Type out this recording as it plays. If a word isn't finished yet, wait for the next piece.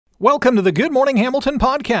Welcome to the Good Morning Hamilton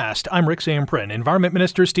podcast. I'm Rick Zamprin. Environment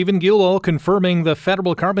Minister Steven Guilbeault confirming the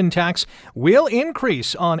federal carbon tax will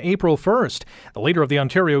increase on April 1st. The leader of the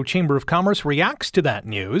Ontario Chamber of Commerce reacts to that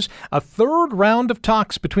news. A third round of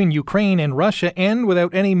talks between Ukraine and Russia end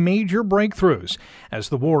without any major breakthroughs. As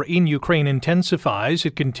the war in Ukraine intensifies,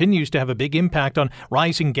 it continues to have a big impact on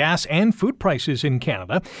rising gas and food prices in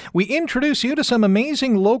Canada. We introduce you to some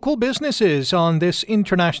amazing local businesses on this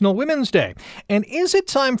International Women's Day. And is it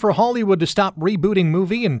time for Hollywood to stop rebooting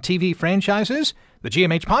movie and TV franchises? The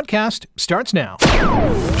GMH podcast starts now.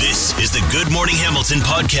 This is the Good Morning Hamilton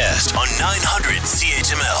podcast on 900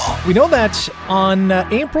 CHML. We know that on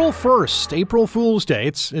April 1st, April Fool's Day,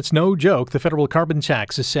 it's no joke, the federal carbon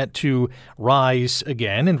tax is set to rise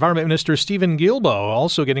again. Environment Minister Steven Guilbeault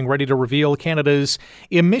also getting ready to reveal Canada's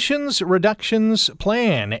emissions reductions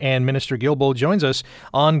plan. And Minister Guilbeault joins us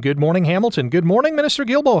on Good Morning Hamilton. Good morning, Minister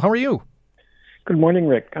Guilbeault. How are you? Good morning,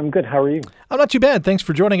 Rick. I'm good. How are you? I'm not too bad. Thanks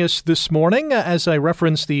for joining us this morning. As I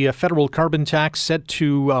referenced, the federal carbon tax set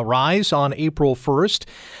to rise on April 1st.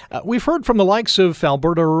 We've heard from the likes of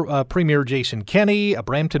Alberta Premier Jason Kenney,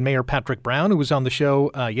 Brampton Mayor Patrick Brown, who was on the show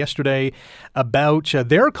yesterday, about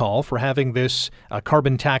their call for having this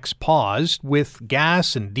carbon tax paused with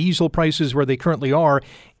gas and diesel prices where they currently are.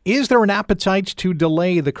 Is there an appetite to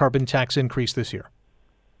delay the carbon tax increase this year?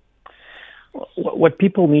 What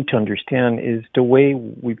people need to understand is the way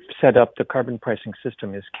we've set up the carbon pricing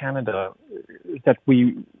system is Canada, that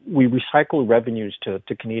we recycle revenues to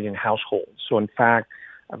Canadian households. So in fact,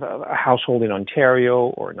 a household in Ontario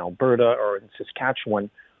or in Alberta or in Saskatchewan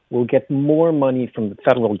will get more money from the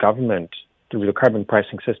federal government through the carbon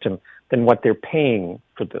pricing system than what they're paying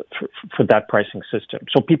for that pricing system.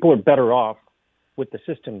 So people are better off with the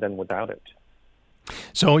system than without it.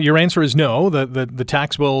 So your answer is no, the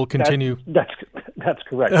tax will continue? That's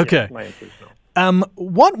correct. Okay. Yes, my answer is no.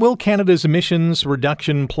 What will Canada's emissions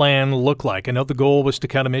reduction plan look like? I know the goal was to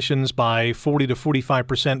cut emissions by 40 to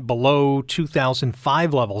 45% below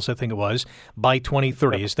 2005 levels, I think it was, by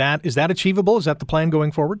 2030. Is that achievable? Is that the plan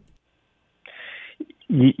going forward?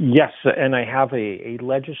 Yes, and I have a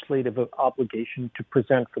legislative obligation to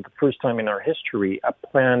present for the first time in our history a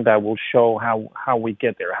plan that will show how we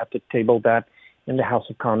get there. I have to table that in the House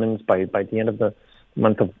of Commons by the end of the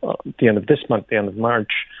month of the end of this month, the end of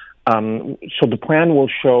March. So the plan will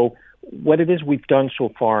show what it is we've done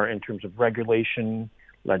so far in terms of regulation,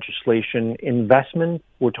 legislation, investment.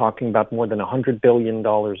 We're talking about more than $100 billion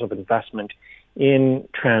of investment in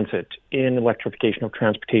transit, in electrification of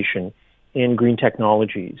transportation, in green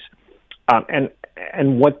technologies,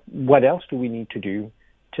 and what else do we need to do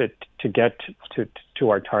to get to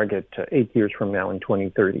our target 8 years from now in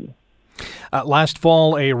 2030? Last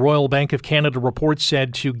fall, a Royal Bank of Canada report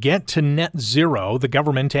said to get to net zero, the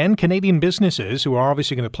government and Canadian businesses, who are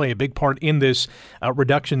obviously going to play a big part in this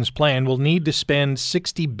reductions plan, will need to spend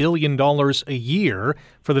 $60 billion a year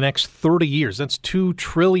for the next 30 years. That's $2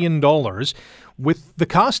 trillion. With the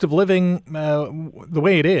cost of living the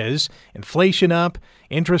way it is, inflation up,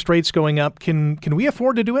 interest rates going up, can we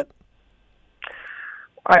afford to do it?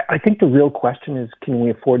 I think the real question is, can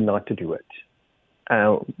we afford not to do it?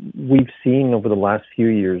 We've seen over the last few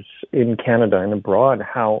years in Canada and abroad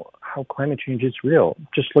how climate change is real.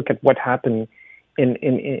 Just look at what happened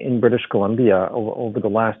in British Columbia over the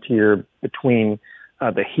last year between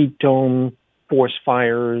the heat dome, forest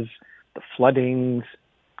fires, the floodings.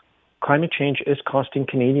 Climate change is costing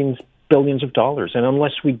Canadians billions of dollars, and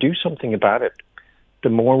unless we do something about it, the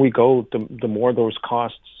more we go, the more those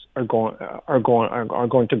costs are going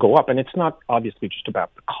to go up. And it's not obviously just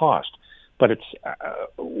about the cost, but it's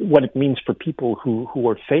what it means for people who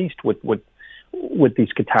are faced with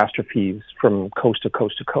these catastrophes from coast to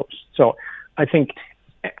coast to coast. So I think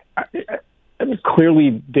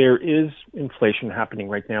clearly there is inflation happening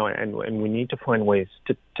right now, and we need to find ways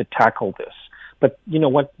to tackle this. But you know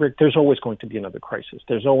what, Rick, there's always going to be another crisis.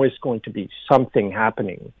 There's always going to be something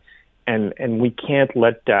happening, and we can't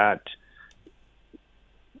let that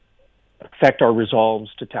affect our resolves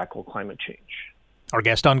to tackle climate change. Our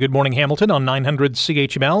guest on Good Morning Hamilton on 900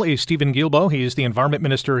 CHML is Steven Guilbeault. He is the Environment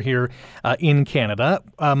Minister here in Canada.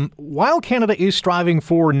 While Canada is striving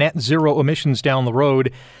for net zero emissions down the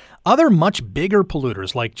road, other much bigger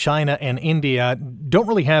polluters like China and India don't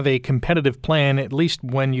really have a competitive plan, at least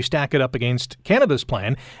when you stack it up against Canada's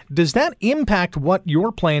plan. Does that impact what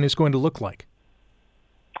your plan is going to look like?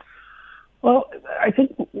 Well, I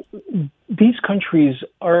think these countries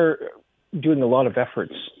are doing a lot of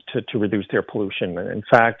efforts to reduce their pollution. And in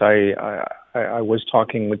fact, I I was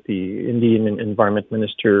talking with the Indian Environment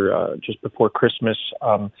Minister just before Christmas.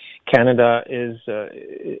 Canada is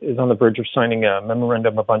on the verge of signing a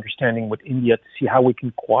memorandum of understanding with India to see how we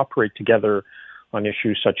can cooperate together on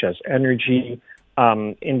issues such as energy.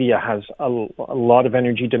 India has a lot of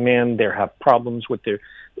energy demand. They have problems with their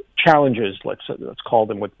challenges, let's call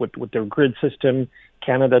them, with their grid system.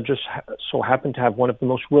 Canada just so happened to have one of the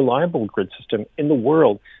most reliable grid systems in the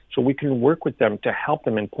world, so we can work with them to help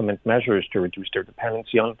them implement measures to reduce their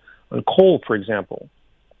dependency on coal, for example.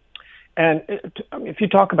 And if you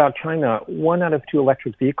talk about China, 1 out of 2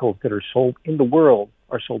 electric vehicles that are sold in the world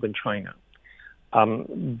are sold in China.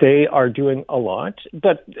 They are doing a lot,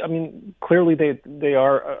 but clearly they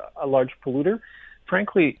are a large polluter.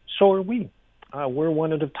 Frankly, so are we. We're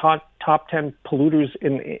one of the top 10 polluters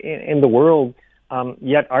in the world.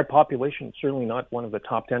 Yet our population, certainly not one of the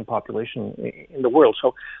top 10 population in the world.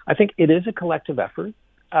 So I think it is a collective effort,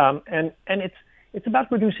 and it's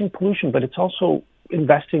about reducing pollution, but it's also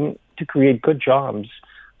investing to create good jobs,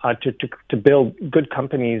 to build good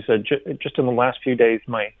companies. Just in the last few days,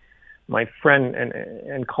 my friend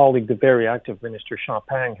and colleague, the very active Minister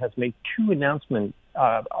Champagne, has made 2 announcements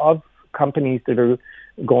of companies that are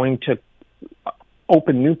going to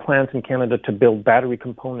open new plants in Canada to build battery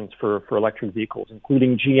components for electric vehicles,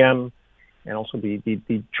 including GM and also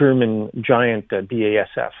the German giant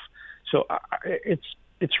BASF. So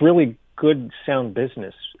it's really good, sound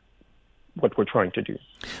business, what we're trying to do.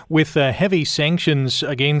 With heavy sanctions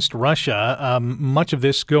against Russia, much of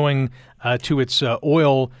this going to its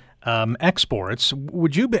oil exports,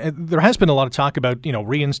 there has been a lot of talk about,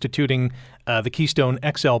 reinstituting the Keystone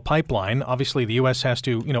XL pipeline. Obviously, the U.S. has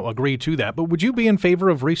to, agree to that. But would you be in favor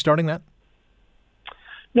of restarting that?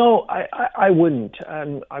 No, I wouldn't.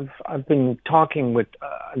 I've been talking with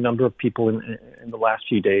a number of people in the last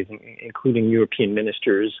few days, including European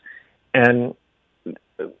ministers, and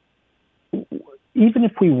even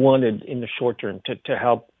if we wanted in the short term to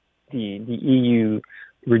help the EU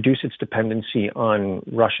reduce its dependency on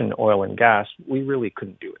Russian oil and gas, we really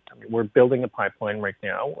couldn't do it. We're building a pipeline right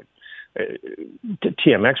now, to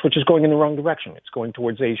TMX, which is going in the wrong direction. It's going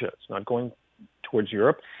towards Asia. It's not going towards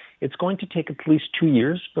Europe. It's going to take at least 2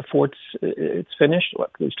 years before it's finished,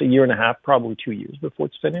 at least a year and a half, probably 2 years before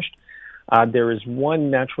it's finished. There is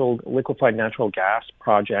one liquefied natural gas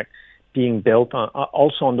project being built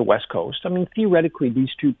also on the West Coast. Theoretically,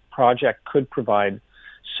 these 2 projects could provide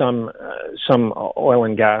some oil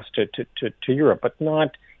and gas to Europe, but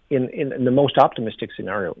not in the most optimistic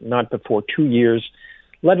scenario, not before 2 years,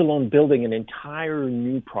 let alone building an entire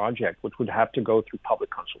new project, which would have to go through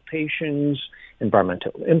public consultations,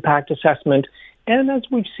 environmental impact assessment. And as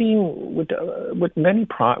we've seen with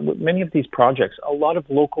many of these projects, a lot of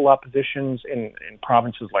local oppositions in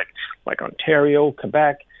provinces like Ontario,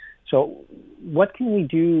 Quebec. So what can we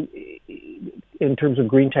do in terms of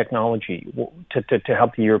green technology to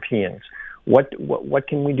help the Europeans? What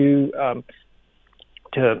can we do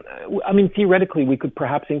theoretically, we could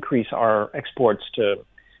perhaps increase our exports of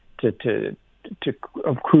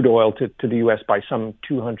crude oil to the U.S. by some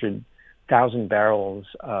 200,000 barrels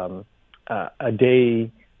a day,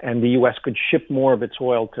 and the U.S. could ship more of its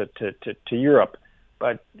oil to Europe.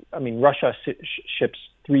 But Russia ships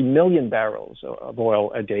 3 million barrels of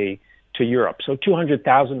oil a day to Europe. So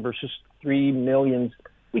 200,000 versus 3 million,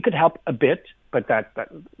 we could help a bit, but that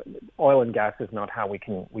oil and gas is not how we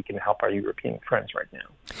can help our European friends right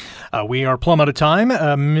now. We are plumb out of time.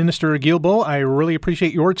 Minister Guilbeault, I really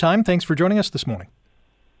appreciate your time. Thanks for joining us this morning.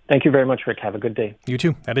 Thank you very much, Rick. Have a good day. You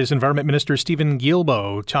too. That is Environment Minister Steven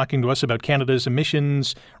Guilbeault talking to us about Canada's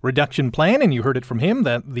emissions reduction plan, and you heard it from him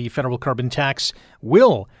that the federal carbon tax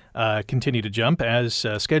will continue to jump as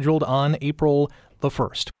scheduled on April the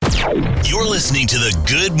 1st. You're listening to the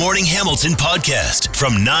Good Morning Hamilton podcast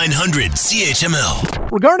from 900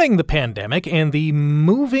 CHML. Regarding the pandemic and the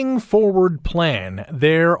moving forward plan,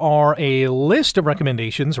 there is a list of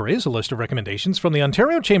recommendations from the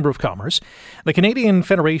Ontario Chamber of Commerce, the Canadian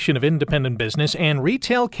Federation of Independent Business, and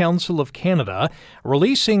Retail Council of Canada,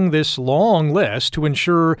 releasing this long list to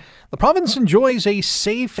ensure the province enjoys a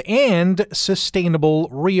safe and sustainable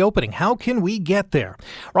reopening. How can we get there?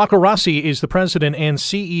 Rocco Rossi is the president and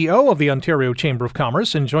CEO of the Ontario Chamber of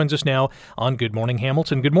Commerce and joins us now on Good Morning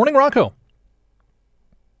Hamilton. Good morning, Rocco.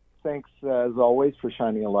 Thanks, as always, for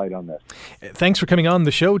shining a light on this. Thanks for coming on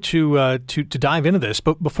the show to dive into this.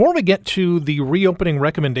 But before we get to the reopening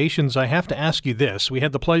recommendations, I have to ask you this. We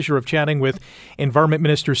had the pleasure of chatting with Environment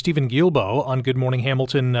Minister Steven Guilbeault on Good Morning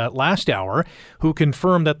Hamilton last hour, who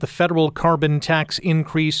confirmed that the federal carbon tax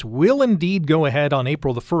increase will indeed go ahead on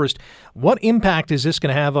April the 1st. What impact is this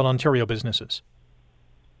going to have on Ontario businesses?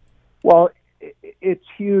 Well, it's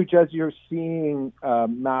huge, as you're seeing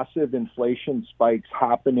massive inflation spikes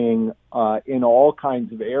happening in all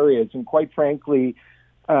kinds of areas. And quite frankly,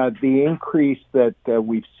 the increase that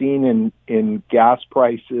we've seen in gas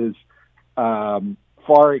prices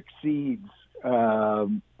far exceeds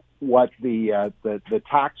what the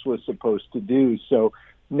tax was supposed to do. So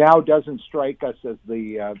now doesn't strike us as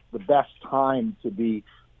the best time to be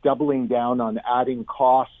doubling down on adding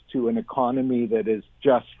costs to an economy that is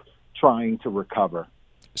just trying to recover.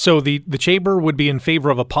 So the Chamber would be in favor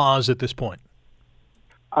of a pause at this point?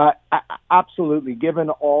 Absolutely. Given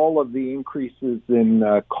all of the increases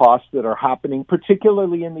in costs that are happening,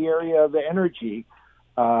 particularly in the area of energy,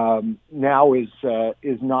 now is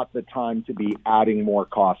not the time to be adding more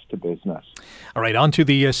cost to business. All right, on to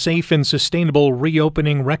the safe and sustainable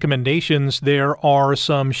reopening recommendations. There are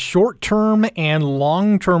some short-term and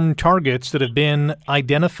long-term targets that have been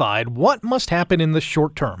identified. What must happen in the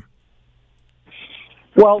short term?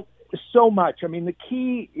 Well, so much. I mean, the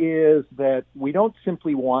key is that we don't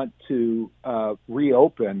simply want to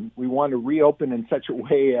reopen. We want to reopen in such a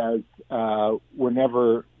way as we're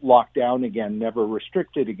never locked down again, never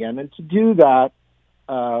restricted again. And to do that,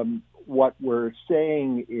 what we're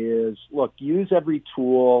saying is, look, use every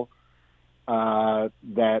tool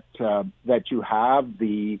that you have.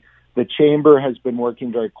 The Chamber has been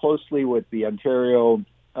working very closely with the Ontario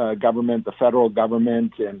government, the federal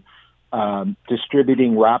government, and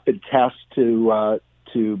distributing rapid tests to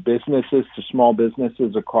businesses, to small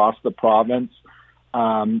businesses across the province,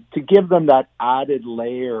 to give them that added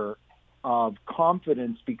layer of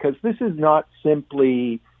confidence, because this is not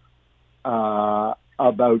simply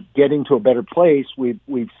about getting to a better place.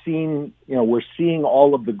 We've seen, we're seeing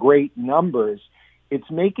all of the great numbers.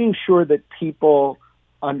 It's making sure that people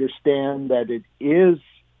understand that it is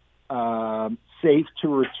safe to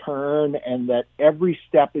return, and that every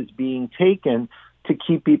step is being taken to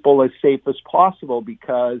keep people as safe as possible,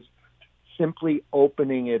 because simply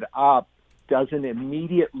opening it up doesn't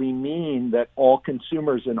immediately mean that all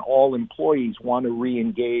consumers and all employees want to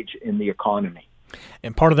re-engage in the economy.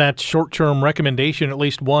 And part of that short-term recommendation, at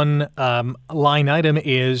least one line item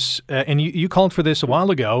is, and you called for this a while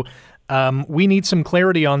ago, we need some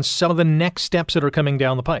clarity on some of the next steps that are coming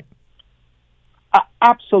down the pipe.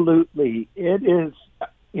 Absolutely. It is,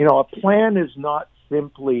 a plan is not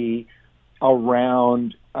simply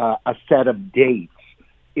around a set of dates.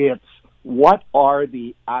 It's what are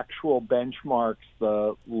the actual benchmarks,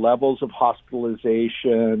 the levels of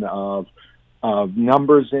hospitalization, of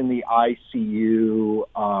numbers in the ICU,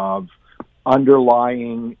 of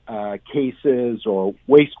underlying cases or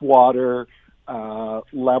wastewater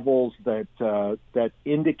levels that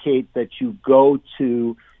indicate that you go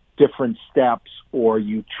to different steps or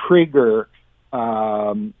you trigger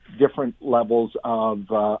different levels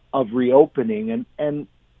of reopening, and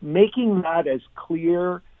making that as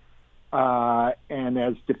clear and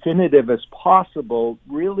as definitive as possible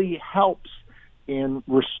really helps in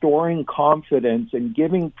restoring confidence and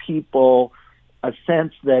giving people a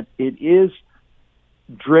sense that it is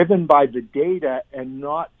driven by the data and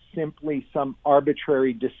not simply some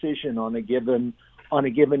arbitrary decision on a given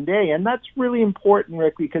day. And that's really important,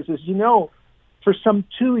 Rick, because as you know, for some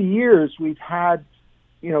 2 years we've had,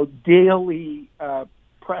 daily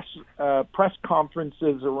press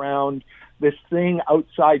conferences around this thing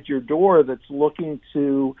outside your door that's looking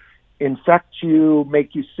to infect you,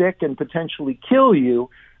 make you sick, and potentially kill you.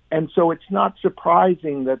 And so it's not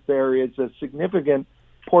surprising that there is a significant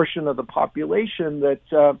portion of the population that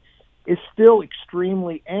is still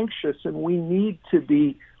extremely anxious, and we need to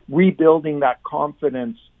be rebuilding that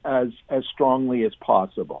confidence as strongly as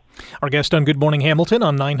possible. Our guest on Good Morning Hamilton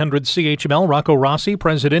on 900 CHML, Rocco Rossi,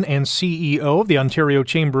 President and CEO of the Ontario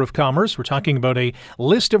Chamber of Commerce. We're talking about a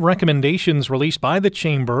list of recommendations released by the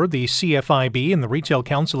Chamber, the CFIB, and the Retail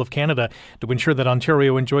Council of Canada to ensure that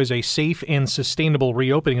Ontario enjoys a safe and sustainable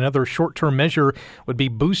reopening. Another short-term measure would be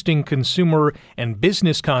boosting consumer and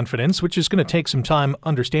business confidence, which is going to take some time,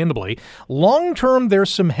 understandably. Long-term,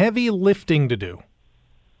 there's some heavy lifting to do.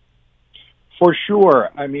 For sure.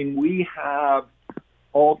 I mean, we have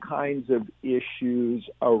all kinds of issues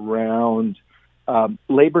around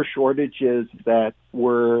labor shortages that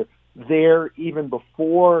were there even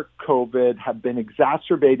before COVID, have been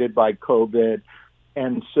exacerbated by COVID.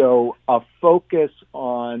 And so a focus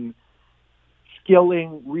on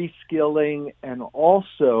skilling, reskilling, and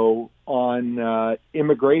also on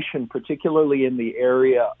immigration, particularly in the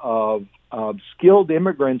area of skilled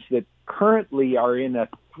immigrants that currently are in a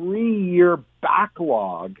 3-year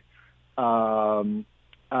backlog, are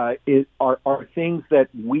things that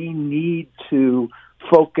we need to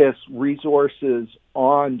focus resources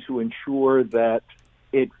on to ensure that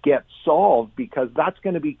it gets solved, because that's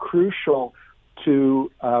going to be crucial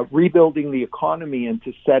to rebuilding the economy and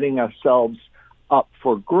to setting ourselves up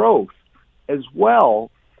for growth as well.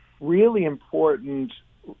 Really important,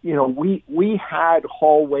 we had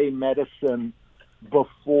hallway medicine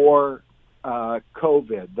before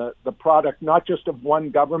COVID, the product not just of one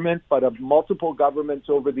government, but of multiple governments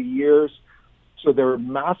over the years. So there are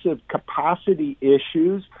massive capacity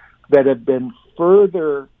issues that have been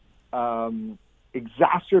further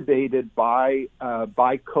exacerbated by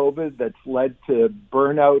COVID, that's led to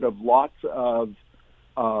burnout of lots of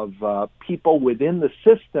people within the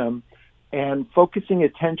system, and focusing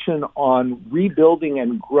attention on rebuilding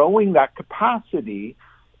and growing that capacity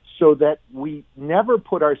so that we never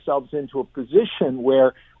put ourselves into a position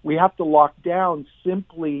where we have to lock down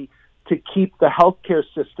simply to keep the healthcare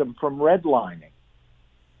system from redlining.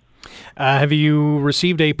 Have you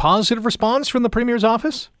received a positive response from the Premier's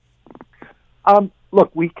office?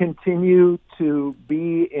 Look, we continue to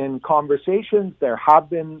be in conversations. There have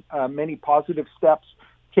been many positive steps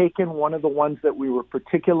taken. One of the ones that we were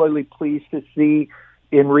particularly pleased to see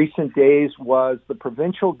in recent days was the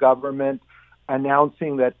provincial government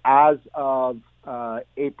announcing that as of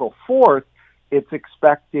April 4th, it's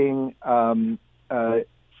expecting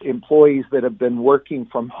employees that have been working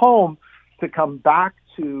from home to come back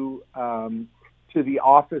to the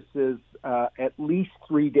offices at least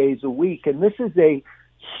 3 days a week. And this is a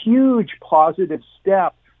huge positive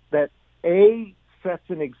step that, sets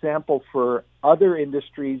an example for other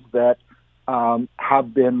industries that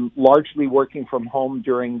have been largely working from home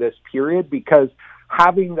during this period, because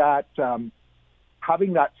having that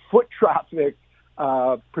foot traffic,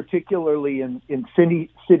 particularly in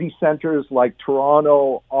city centers like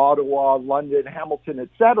Toronto, Ottawa, London, Hamilton,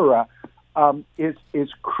 etc., is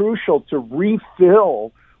crucial to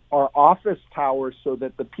refill our office towers so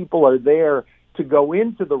that the people are there to go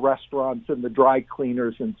into the restaurants and the dry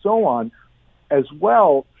cleaners and so on. As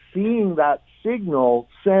well, seeing that signal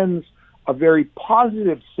sends a very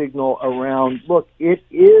positive signal around, look, it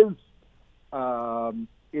is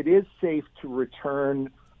safe to return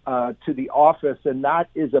to the office, and that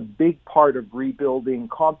is a big part of rebuilding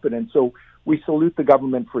confidence. So we salute the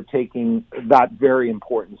government for taking that very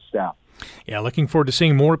important step. Yeah, looking forward to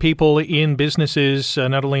seeing more people in businesses,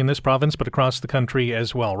 not only in this province, but across the country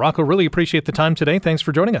as well. Rocco, really appreciate the time today. Thanks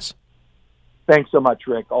for joining us. Thanks so much,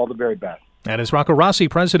 Rick. All the very best. That is Rocco Rossi,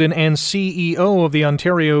 President and CEO of the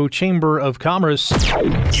Ontario Chamber of Commerce.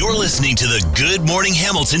 You're listening to the Good Morning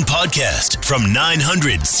Hamilton podcast from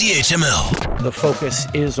 900 CHML. The focus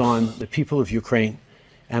is on the people of Ukraine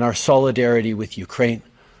and our solidarity with Ukraine,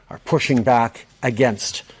 our pushing back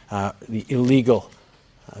against the illegal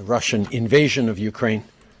Russian invasion of Ukraine,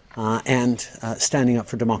 and standing up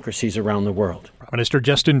for democracies around the world. Prime Minister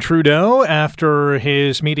Justin Trudeau, after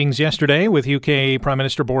his meetings yesterday with UK Prime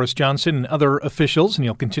Minister Boris Johnson and other officials, and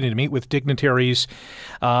he'll continue to meet with dignitaries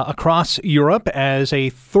across Europe as a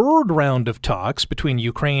third round of talks between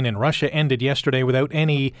Ukraine and Russia ended yesterday without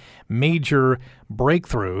any major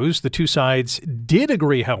breakthroughs. The two sides did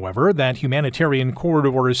agree, however, that humanitarian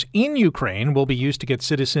corridors in Ukraine will be used to get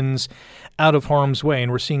citizens out of harm's way,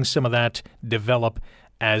 and we're seeing some of that develop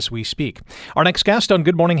as we speak. Our next guest on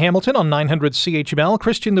Good Morning Hamilton on 900 CHML,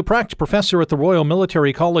 Christian Leuprecht, professor at the Royal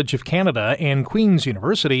Military College of Canada and Queen's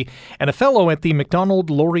University, and a fellow at the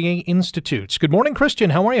Macdonald-Laurier Institutes. Good morning,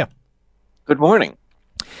 Christian. How are you? Good morning.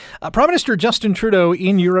 Prime Minister Justin Trudeau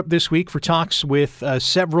in Europe this week for talks with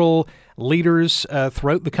several leaders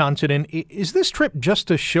throughout the continent. Is this trip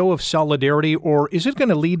just a show of solidarity, or is it going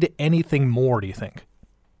to lead to anything more, do you think?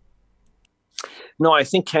 No, I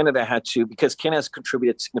think Canada had to, because Canada has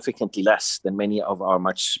contributed significantly less than many of our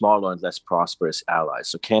much smaller and less prosperous allies.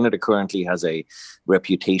 So Canada currently has a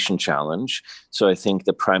reputation challenge. So I think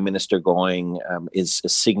the Prime Minister going is a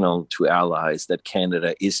signal to allies that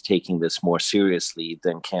Canada is taking this more seriously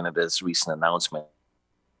than Canada's recent announcement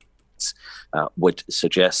would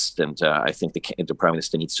suggest. And I think the Prime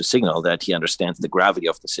Minister needs to signal that he understands the gravity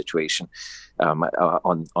of the situation on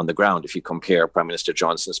the ground. If you compare Prime Minister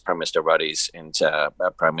Johnson's, Prime Minister Ruddy's, and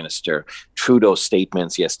Prime Minister Trudeau's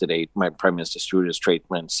statements yesterday, Prime Minister Trudeau's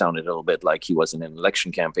statement sounded a little bit like he was in an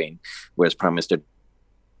election campaign, whereas Prime Minister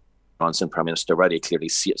Johnson, Prime Minister Ruddy clearly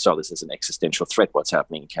saw this as an existential threat, what's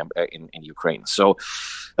happening in Ukraine. So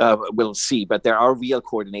we'll see. But there are real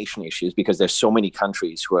coordination issues because there's so many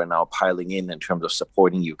countries who are now piling in terms of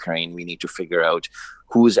supporting Ukraine. We need to figure out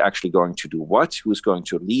who's actually going to do what, who's going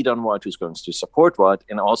to lead on what, who's going to support what,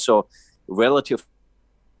 and also relative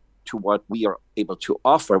to what we are able to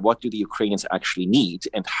offer. What do the Ukrainians actually need,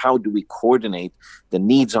 and how do we coordinate the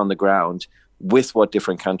needs on the ground with what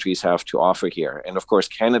different countries have to offer here? And of course,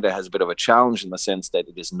 Canada has a bit of a challenge in the sense that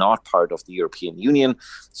it is not part of the European Union.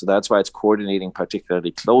 So that's why it's coordinating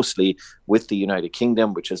particularly closely with the United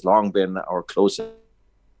Kingdom, which has long been our closest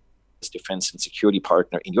defense and security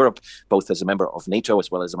partner in Europe, both as a member of NATO as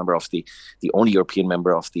well as a member of the only European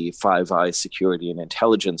member of the Five Eyes security and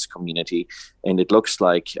intelligence community. And it looks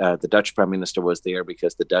like the Dutch Prime Minister was there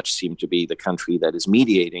because the Dutch seem to be the country that is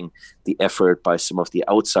mediating the effort by some of the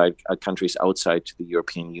outside countries outside to the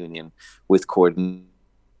European Union with coordination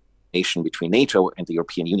between NATO and the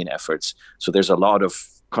European Union efforts. So there's a lot of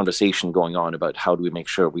conversation going on about how do we make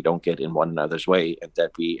sure we don't get in one another's way and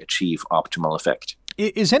that we achieve optimal effect.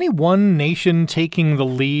 Is any one nation taking the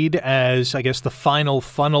lead as, I guess, the final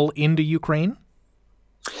funnel into Ukraine?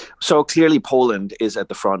 So clearly Poland is at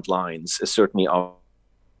the front lines, certainly of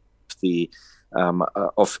the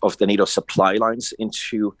NATO supply lines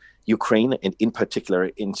into Ukraine, and in particular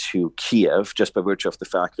into Kiev, just by virtue of the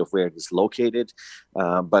fact of where it is located,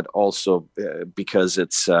 but also because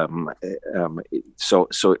it's so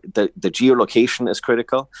the geolocation is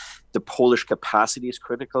critical. The Polish capacity is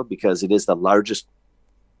critical because it is the largest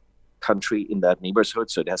country in that neighborhood,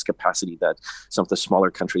 so it has capacity that some of the smaller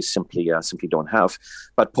countries simply don't have.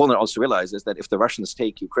 But Poland also realizes that if the Russians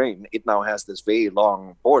take Ukraine, it now has this very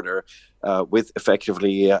long border with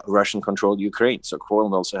effectively Russian-controlled Ukraine. So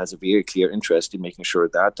Poland also has a very clear interest in making sure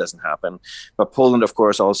that doesn't happen. But Poland, of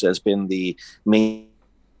course, also has been the main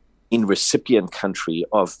recipient country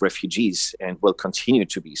of refugees and will continue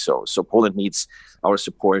to be so. So Poland needs our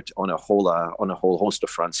support on a whole host of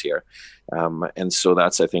fronts here. And so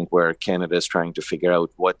that's, I think, where Canada is trying to figure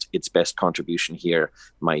out what its best contribution here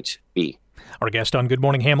might be. Our guest on Good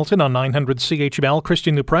Morning Hamilton on 900 CHML,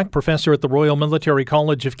 Christian Leuprecht, professor at the Royal Military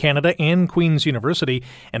College of Canada and Queen's University,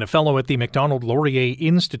 and a fellow at the Macdonald-Laurier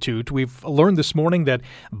Institute. We've learned this morning that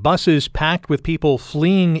buses packed with people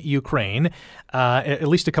fleeing Ukraine, at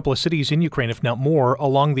least a couple of cities in Ukraine, if not more,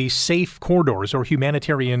 along these safe corridors or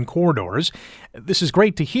humanitarian corridors. This is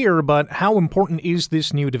great to hear, but how important is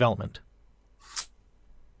this new development?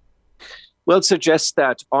 Well, it suggests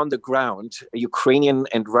that on the ground, Ukrainian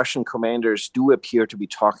and Russian commanders do appear to be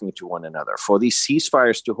talking to one another. For these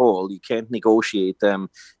ceasefires to hold, you can't negotiate them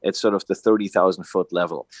at sort of the 30,000-foot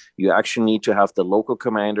level. You actually need to have the local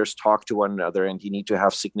commanders talk to one another, and you need to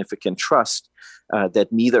have significant trust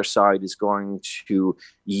that neither side is going to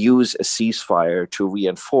use a ceasefire to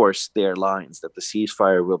reinforce their lines, that the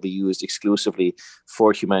ceasefire will be used exclusively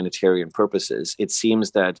for humanitarian purposes. It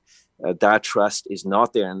seems that that trust is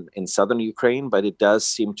not there in southern Ukraine, but it does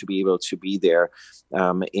seem to be able to be there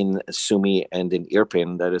in Sumy and in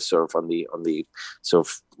Irpin. That is sort of on the sort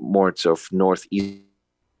of more sort of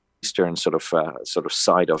northeastern sort of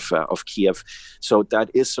side of Kiev. So that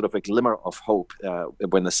is sort of a glimmer of hope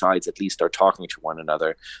when the sides at least are talking to one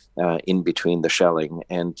another in between the shelling,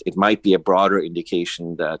 and it might be a broader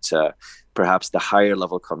indication that perhaps the higher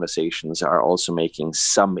level conversations are also making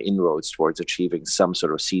some inroads towards achieving some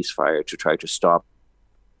sort of ceasefire to try to stop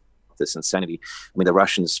this insanity. I mean, the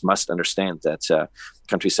Russians must understand that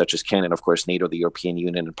countries such as Canada, of course, NATO, the European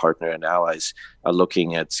Union, and partner and allies are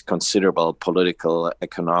looking at considerable political,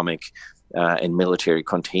 economic, and military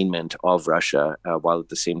containment of Russia, while at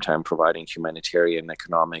the same time providing humanitarian,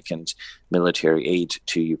 economic, and military aid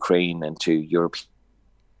to Ukraine and to European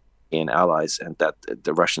allies, and that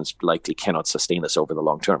the Russians likely cannot sustain this over the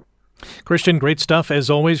long term. Christian, great stuff as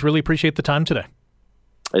always. Really appreciate the time today.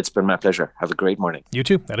 It's been my pleasure. Have a great morning. You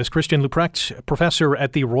too. That is Christian Leuprecht, professor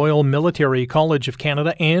at the Royal Military College of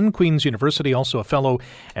Canada and Queen's University, also a fellow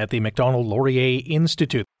at the Macdonald-Laurier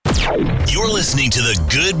Institute. You're listening to the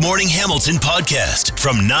Good Morning Hamilton podcast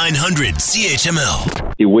from 900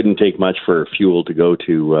 CHML. It wouldn't take much for fuel to go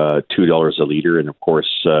to $2 a liter, and of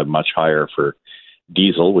course much higher for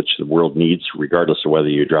diesel, which the world needs, regardless of whether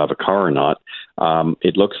you drive a car or not.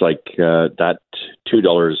 It looks like that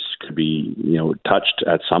 $2 could be, touched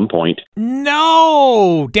at some point.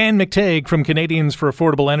 No! Dan McTagg from Canadians for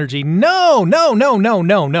Affordable Energy. No.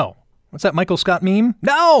 What's that Michael Scott meme?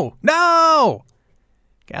 No!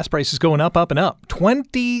 Gas prices going up, and up.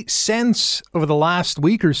 20 cents over the last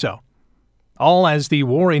week or so. All as the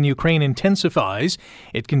war in Ukraine intensifies.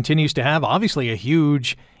 It continues to have, obviously, a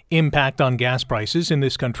huge impact on gas prices in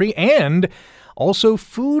this country and also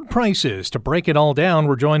food prices. To break it all down,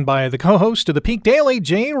 we're joined by the co-host of the Peak Daily,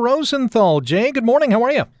 Jay Rosenthal. Jay, good morning. How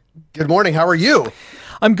are you? Good morning. How are you?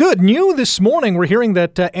 I'm good. New this morning, we're hearing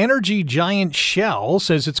that energy giant Shell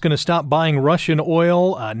says it's going to stop buying Russian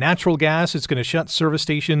oil, natural gas. It's going to shut service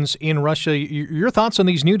stations in Russia. Your thoughts on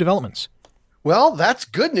these new developments? Well, that's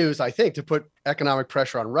good news, I think, to put economic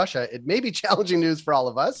pressure on Russia. It may be challenging news for all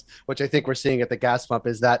of us, which I think we're seeing at the gas pump,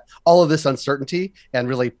 is that all of this uncertainty and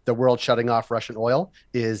really the world shutting off Russian oil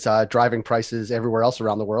is driving prices everywhere else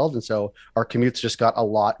around the world. And so our commutes just got a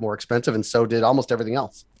lot more expensive, and so did almost everything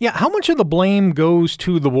else. Yeah. How much of the blame goes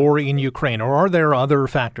to the war in Ukraine, or are there other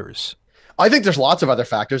factors? I think there's lots of other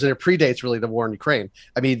factors, and it predates really the war in Ukraine.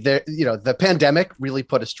 I mean, the pandemic really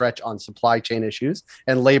put a stretch on supply chain issues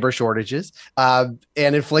and labor shortages, and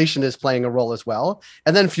inflation is playing a role as well.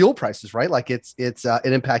 And then fuel prices, right? Like it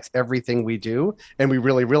impacts everything we do, and we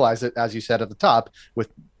really realize it, as you said at the top, with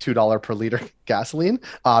 $2 per liter gasoline.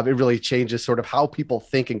 It really changes sort of how people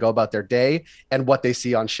think and go about their day and what they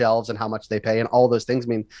see on shelves and how much they pay, and all those things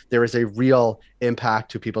mean there is a real impact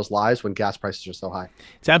to people's lives when gas prices are so high.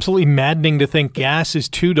 It's absolutely maddening to think gas is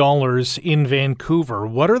 $2 in Vancouver.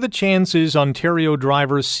 What are the chances Ontario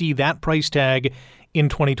drivers see that price tag in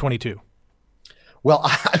 2022? Well,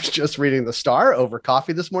 I was just reading the Star over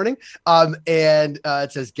coffee this morning, and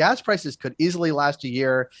it says gas prices could easily last a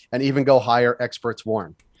year and even go higher, experts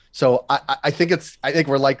warn. So I think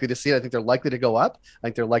we're likely to see it. I think they're likely to go up. I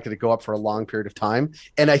think they're likely to go up for a long period of time.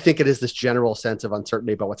 And I think it is this general sense of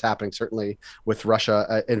uncertainty about what's happening, certainly with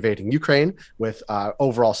Russia invading Ukraine, with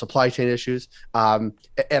overall supply chain issues. And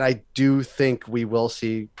I do think we will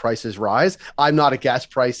see prices rise. I'm not a gas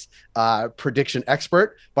price prediction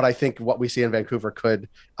expert, but I think what we see in Vancouver could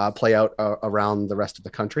play out around the rest of the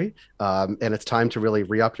country. And it's time to really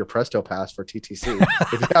re-up your Presto Pass for TTC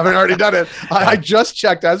if you haven't already done it. I just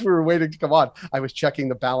checked as we were waiting to come on. I was checking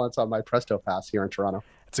the balance on my Presto Pass here in Toronto.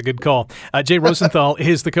 It's a good call. Jay Rosenthal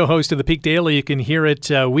is the co-host of the Peak Daily. You can hear it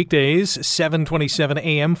weekdays, 7:27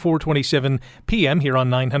 a.m., 4:27 p.m. here on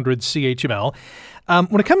 900 CHML.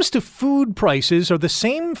 When it comes to food prices, are the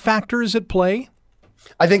same factors at play?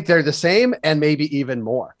 I think they're the same and maybe even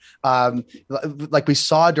more. Like we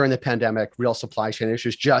saw during the pandemic, real supply chain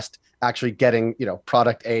issues, just actually getting,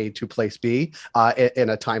 product A to place B in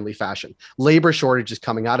a timely fashion. Labor shortages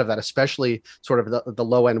coming out of that, especially sort of the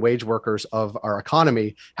low end wage workers of our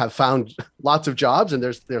economy, have found lots of jobs, and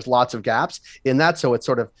there's lots of gaps in that. So it's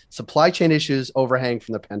sort of supply chain issues overhang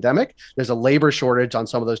from the pandemic. There's a labor shortage on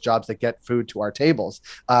some of those jobs that get food to our tables.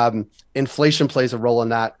 Inflation plays a role in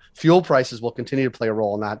that. Fuel prices will continue to play a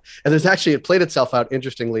role in that. And it played itself out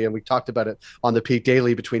interestingly, and we talked about it on the Peak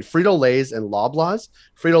Daily, between Frito-Lay's and Loblaws.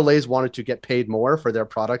 Frito-Lay's wanted to get paid more for their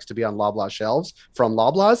products to be on Loblaws shelves from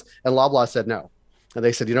Loblaws, and Loblaws said no. And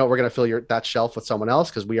they said, we're going to fill that shelf with someone else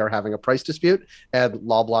because we are having a price dispute. And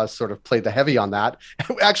Loblaws sort of played the heavy on that,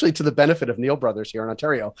 actually to the benefit of Neil Brothers here in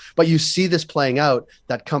Ontario. But you see this playing out,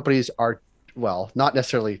 that companies are, well, not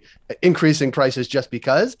necessarily increasing prices just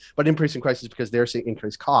because, but increasing prices because they're seeing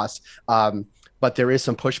increased costs. But there is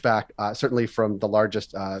some pushback, certainly from the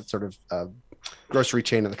largest grocery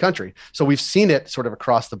chain in the country. So we've seen it sort of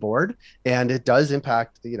across the board, and it does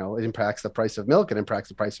impact, it impacts the price of milk, it impacts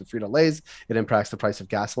the price of Frito-Lay's, it impacts the price of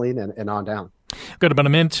gasoline, and on down. Got about a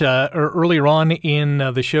minute. Earlier on in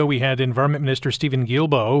the show, we had Environment Minister Steven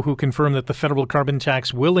Guilbeault, who confirmed that the federal carbon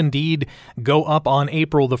tax will indeed go up on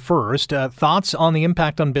April the 1st. Thoughts on the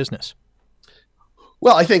impact on business?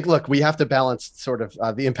 Well, I think, look, we have to balance sort of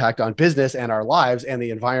the impact on business and our lives and the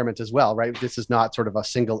environment as well, right? This is not sort of a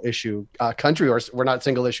single issue country, or we're not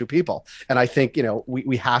single issue people. And I think,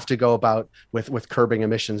 we have to go about with curbing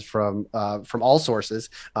emissions from all sources,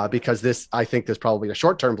 because this, I think there's probably a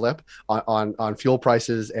short-term blip on fuel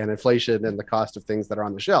prices and inflation and the cost of things that are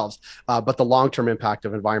on the shelves. But the long-term impact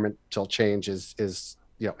of environmental change is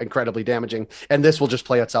incredibly damaging. And this will just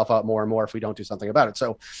play itself out more and more if we don't do something about it.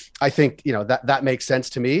 So I think, that makes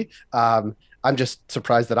sense to me. I'm just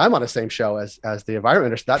surprised that I'm on the same show as the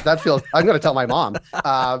environment minister. That feels, I'm going to tell my mom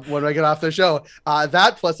when I get off the show.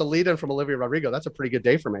 That plus a lead-in from Olivia Rodrigo, that's a pretty good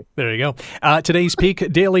day for me. There you go. Today's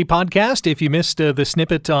Peak Daily podcast. If you missed the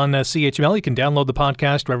snippet on CHML, you can download the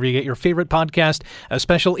podcast wherever you get your favorite podcast, a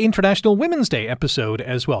special International Women's Day episode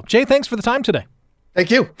as well. Jay, thanks for the time today. Thank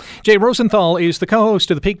you. Jay Rosenthal is the co-host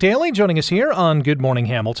of the Peak Daily, joining us here on Good Morning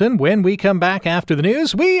Hamilton. When we come back after the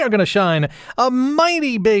news, we are going to shine a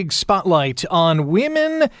mighty big spotlight on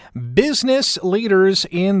women business leaders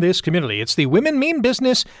in this community. It's the Women Mean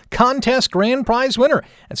Business Contest Grand Prize winner.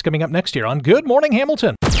 That's coming up next year on Good Morning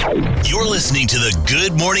Hamilton. You're listening to the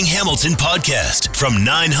Good Morning Hamilton podcast from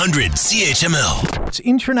 900 CHML. It's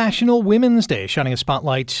International Women's Day, shining a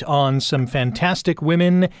spotlight on some fantastic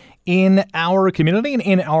women in our community and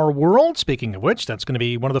in our world. Speaking of which, that's going to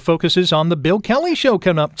be one of the focuses on the Bill Kelly Show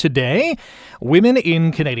coming up today. Women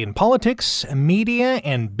in Canadian politics, media,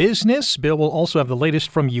 and business. Bill will also have the latest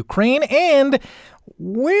from Ukraine. And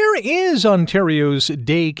where is Ontario's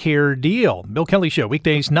daycare deal? Bill Kelly Show,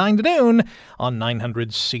 weekdays 9 to noon on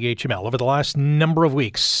 900 CHML. Over the last number of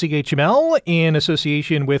weeks, CHML, in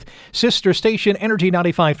association with sister station Energy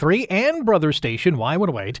 95.3 and brother station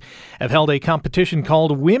Y108, have held a competition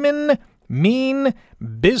called Women Mean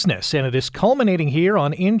Business, and it is culminating here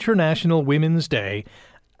on International Women's Day.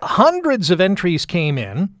 Hundreds of entries came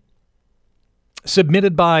in,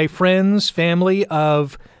 submitted by friends, family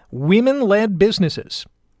of women-led businesses.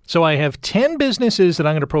 So I have 10 businesses that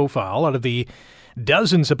I'm going to profile out of the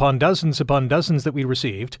dozens upon dozens upon dozens that we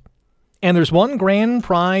received. And there's one grand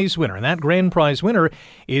prize winner, and that grand prize winner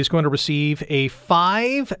is going to receive a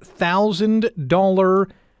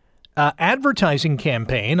 $5,000 advertising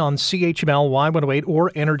campaign on CHML Y108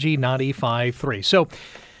 or Energy 95.3. So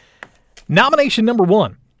nomination number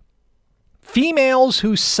 1, females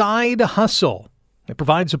who side hustle. It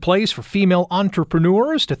provides a place for female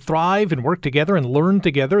entrepreneurs to thrive and work together and learn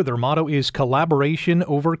together. Their motto is collaboration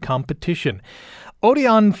over competition.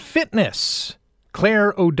 Odeon Fitness.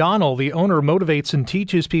 Claire O'Donnell, the owner, motivates and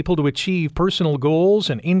teaches people to achieve personal goals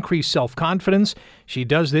and increase self-confidence. She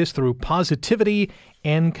does this through positivity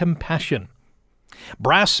and compassion.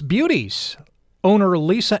 Brass Beauties. Owner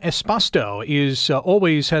Lisa Espasto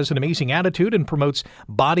always has an amazing attitude and promotes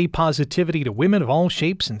body positivity to women of all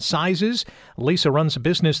shapes and sizes. Lisa runs a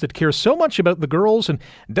business that cares so much about the girls and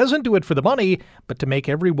doesn't do it for the money, but to make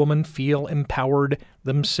every woman feel empowered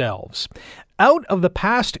themselves. Out of the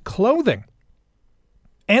Past Clothing.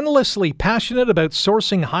 Endlessly passionate about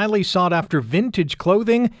sourcing highly sought-after vintage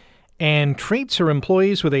clothing and treats her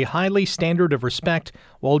employees with a highly standard of respect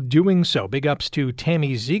while doing so. Big ups to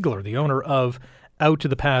Tammy Ziegler, the owner of Out to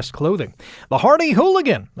the Past Clothing. The Hardy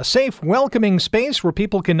Hooligan, a safe, welcoming space where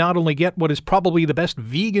people can not only get what is probably the best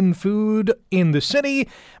vegan food in the city,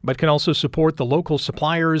 but can also support the local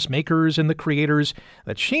suppliers, makers, and the creators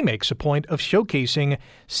that she makes a point of showcasing.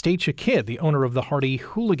 Stacia Kidd, the owner of the Hardy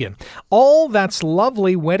Hooligan. All That's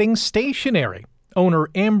Lovely Wedding Stationery. Owner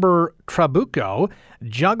Amber Trabucco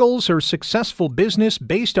juggles her successful business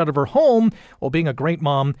based out of her home while being a great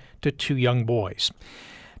mom to 2 young boys.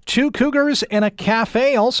 2 Cougars and a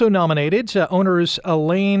Cafe also nominated. Owners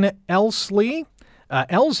Elaine Elsley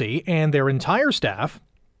and their entire staff,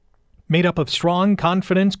 made up of strong,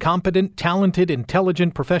 confident, competent, talented,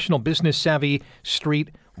 intelligent, professional, business-savvy,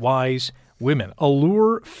 street-wise women.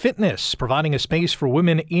 Allure Fitness, providing a space for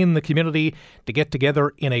women in the community to get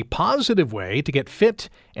together in a positive way, to get fit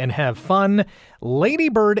and have fun.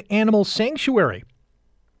 Ladybird Animal Sanctuary.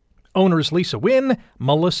 Owners Lisa Wynn,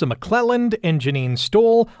 Melissa McClelland, and Janine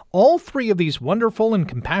Stoll. All 3 of these wonderful and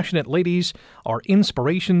compassionate ladies are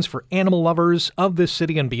inspirations for animal lovers of this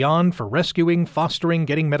city and beyond, for rescuing, fostering,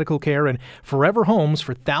 getting medical care, and forever homes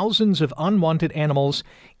for thousands of unwanted animals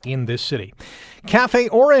in this city. Cafe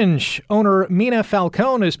Orange. Owner Mina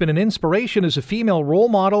Falcone has been an inspiration as a female role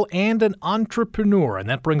model and an entrepreneur. And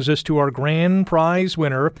that brings us to our grand prize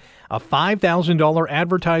winner, a $5,000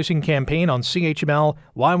 advertising campaign on CHML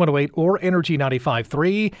Y108 or Energy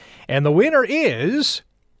 95.3. And the winner is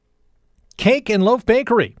Cake and Loaf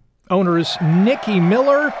Bakery. Owners Nikki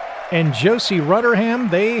Miller and Josie Rutterham.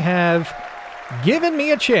 They have given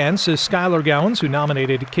me a chance, as Skylar Gowans, who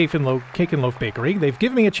nominated Cake and Loaf Bakery. They've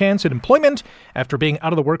given me a chance at employment after being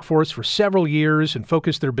out of the workforce for several years and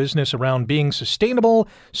focused their business around being sustainable,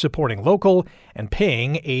 supporting local, and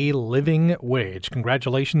paying a living wage.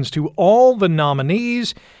 Congratulations to all the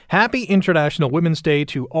nominees. Happy International Women's Day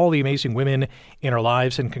to all the amazing women in our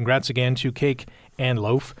lives, and congrats again to Cake and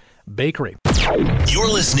Loaf Bakery. You're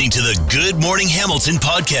listening to the Good Morning Hamilton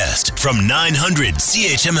podcast from 900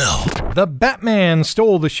 CHML. The Batman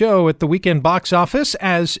stole the show at the weekend box office,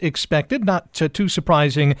 as expected. Not too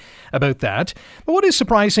surprising about that. But what is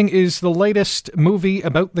surprising is the latest movie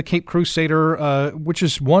about the Cape Crusader, which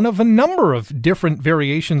is one of a number of different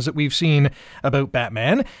variations that we've seen about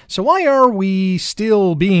Batman. So why are we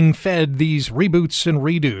still being fed these reboots and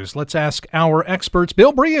redos? Let's ask our experts.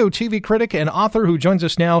 Bill Brioux, TV critic and author, who joins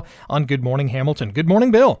us now on Good Morning Hamilton. Good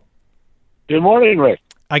morning, Bill. Good morning, Rick.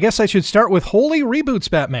 I guess I should start with holy reboots,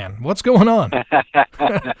 Batman. What's going on?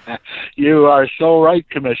 You are so right,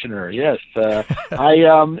 Commissioner. Yes.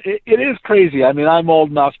 It is crazy. I mean, I'm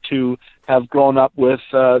old enough to have grown up with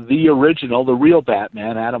the original, the real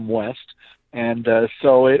Batman, Adam West. And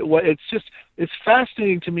so it's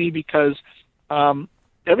fascinating to me because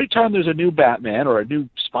every time there's a new Batman or a new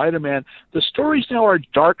Spider-Man, the stories now are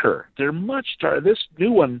darker. They're much darker. This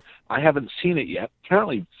new one, I haven't seen it yet.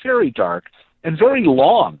 Apparently very dark and very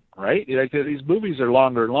long, right? Like, these movies are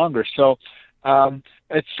longer and longer. So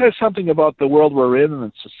it says something about the world we're in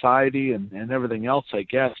and society and everything else, I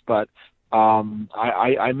guess. But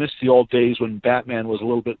I miss the old days when Batman was a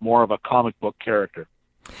little bit more of a comic book character.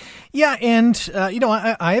 Yeah, and,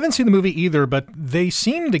 I haven't seen the movie either, but they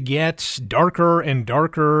seem to get darker and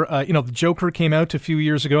darker. The Joker came out a few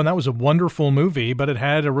years ago, and that was a wonderful movie, but it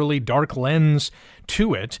had a really dark lens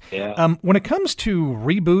to it. Yeah. When it comes to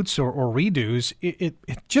reboots or redos, it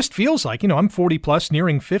just feels like, I'm 40 plus,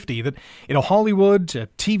 nearing 50, that, Hollywood,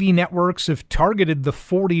 TV networks have targeted the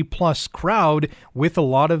 40 plus crowd with a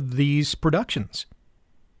lot of these productions.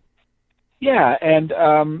 Yeah, and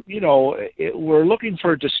we're looking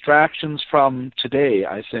for distractions from today.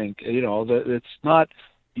 I think it's not.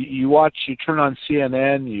 You turn on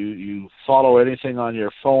CNN, you follow anything on your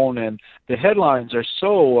phone, and the headlines are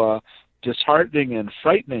so disheartening and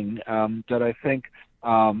frightening that I think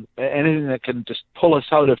anything that can just pull us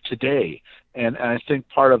out of today. And I think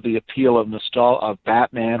part of the appeal of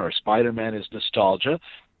Batman or Spider-Man is nostalgia.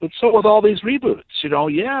 But so with all these reboots, so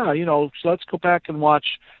let's go back and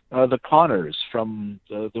watch the Connors from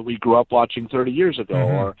that we grew up watching 30 years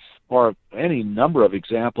ago, or any number of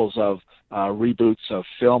examples of reboots of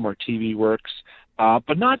film or TV works.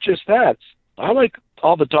 But not just that. I like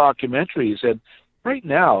all the documentaries. And right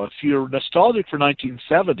now, if you're nostalgic for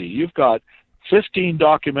 1970, you've got 15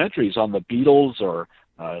 documentaries on the Beatles or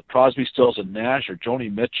Crosby, Stills, and Nash, or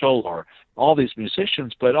Joni Mitchell, or all these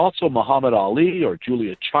musicians, but also Muhammad Ali or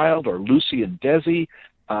Julia Child or Lucy and Desi.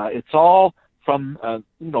 It's all from the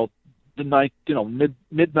mid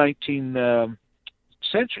 19th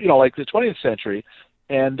century, like the 20th century,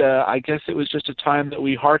 and I guess it was just a time that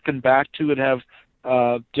we hearken back to and have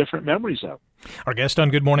different memories of. Our guest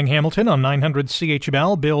on Good Morning Hamilton on 900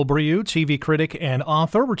 CHML, Bill Brieux, TV critic and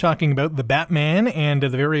author. We're talking about the Batman and the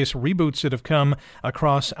various reboots that have come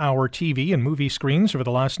across our TV and movie screens over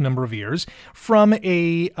the last number of years. From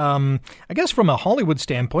from a Hollywood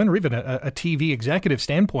standpoint, or even a TV executive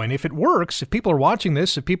standpoint, if it works, if people are watching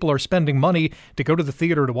this, if people are spending money to go to the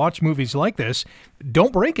theater to watch movies like this,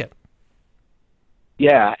 don't break it.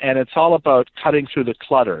 Yeah, and it's all about cutting through the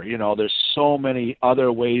clutter. There's so many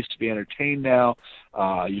other ways to be entertained now.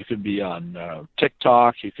 You can be on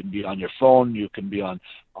TikTok, you can be on your phone, you can be on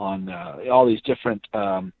all these different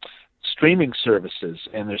streaming services,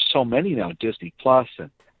 and there's so many now, Disney Plus and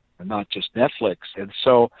not just Netflix. And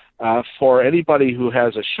so for anybody who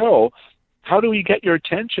has a show, how do we get your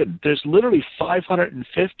attention? There's literally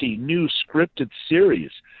 550 new scripted series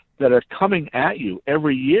that are coming at you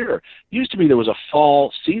every year. It used to be there was a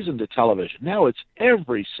fall season to television. Now it's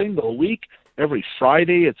every single week, every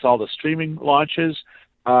Friday. It's all the streaming launches.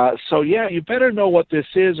 So you better know what this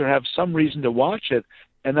is or have some reason to watch it.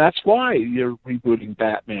 And that's why you're rebooting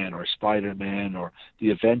Batman or Spider-Man or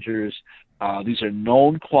the Avengers. These are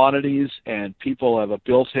known quantities, and people have a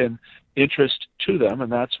built-in interest to them,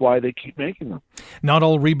 and that's why they keep making them. Not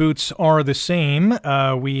all reboots are the same.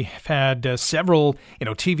 We've had several,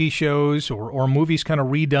 TV shows or movies kind of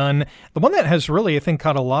redone. The one that has really, I think,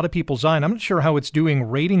 caught a lot of people's eye, and I'm not sure how it's doing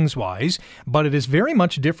ratings-wise, but it is very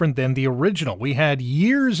much different than the original. We had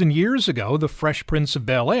years and years ago The Fresh Prince of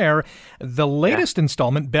Bel-Air. The latest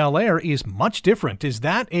installment, Bel-Air, is much different. Is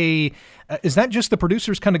that just the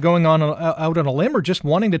producers kind of going out on a limb, or just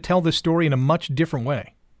wanting to tell this story in a much different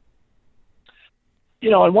way?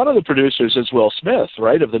 And one of the producers is Will Smith,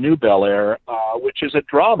 right, of the new Bel-Air, which is a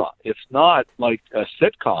drama. It's not like a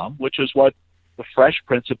sitcom, which is what The Fresh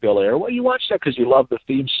Prince of Bel-Air. Well, you watch that because you love the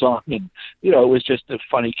theme song, and, it was just the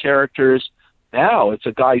funny characters. Now it's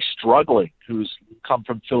a guy struggling who's come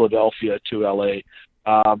from Philadelphia to L.A.,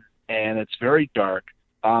 and it's very dark.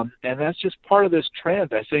 And that's just part of this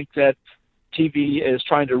trend. I think that TV is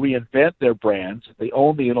trying to reinvent their brands. They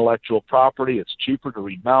own the intellectual property. It's cheaper to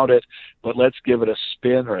remount it, but let's give it a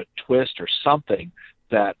spin or a twist or something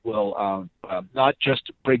that will not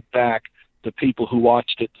just bring back the people who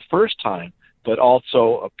watched it the first time, but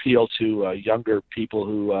also appeal to younger people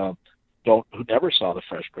who never saw The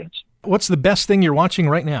Fresh Prince. What's the best thing you're watching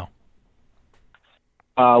right now?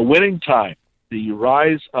 Winning Time, the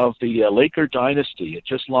rise of the Laker dynasty. It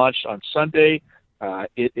just launched on Sunday.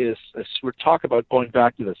 We're talking about going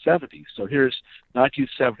back to the 70s. So here's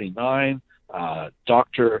 1979.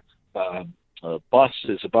 Dr. Bus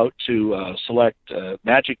is about to select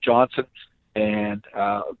Magic Johnson, and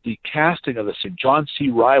the casting of this thing, John C.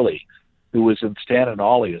 Reilly, who was in Stan and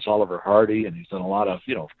Ollie as Oliver Hardy, and he's done a lot of,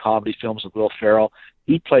 comedy films with Will Ferrell.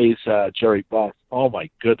 He plays Jerry Buss. Oh, my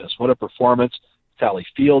goodness, what a performance. Sally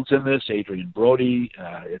Field's in this, Adrian Brody.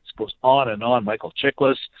 It goes on and on, Michael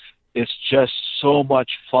Chiklis. It's just so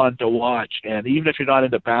much fun to watch. And even if you're not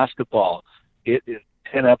into basketball, it is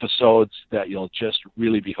 10 episodes that you'll just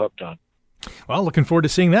really be hooked on. Well, looking forward to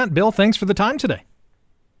seeing that. Bill, thanks for the time today.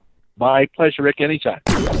 My pleasure, Rick, anytime.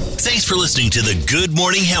 Thanks for listening to the Good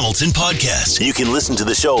Morning Hamilton podcast. You can listen to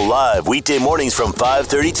the show live weekday mornings from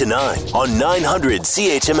 5:30 to 9 on 900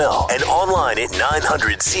 CHML and online at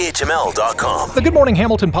 900CHML.com. The Good Morning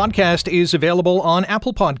Hamilton podcast is available on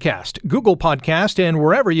Apple Podcast, Google Podcast, and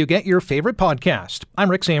wherever you get your favorite podcast. I'm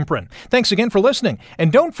Rick Zamprin. Thanks again for listening.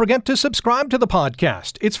 And don't forget to subscribe to the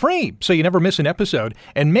podcast. It's free, so you never miss an episode.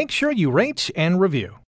 And make sure you rate and review.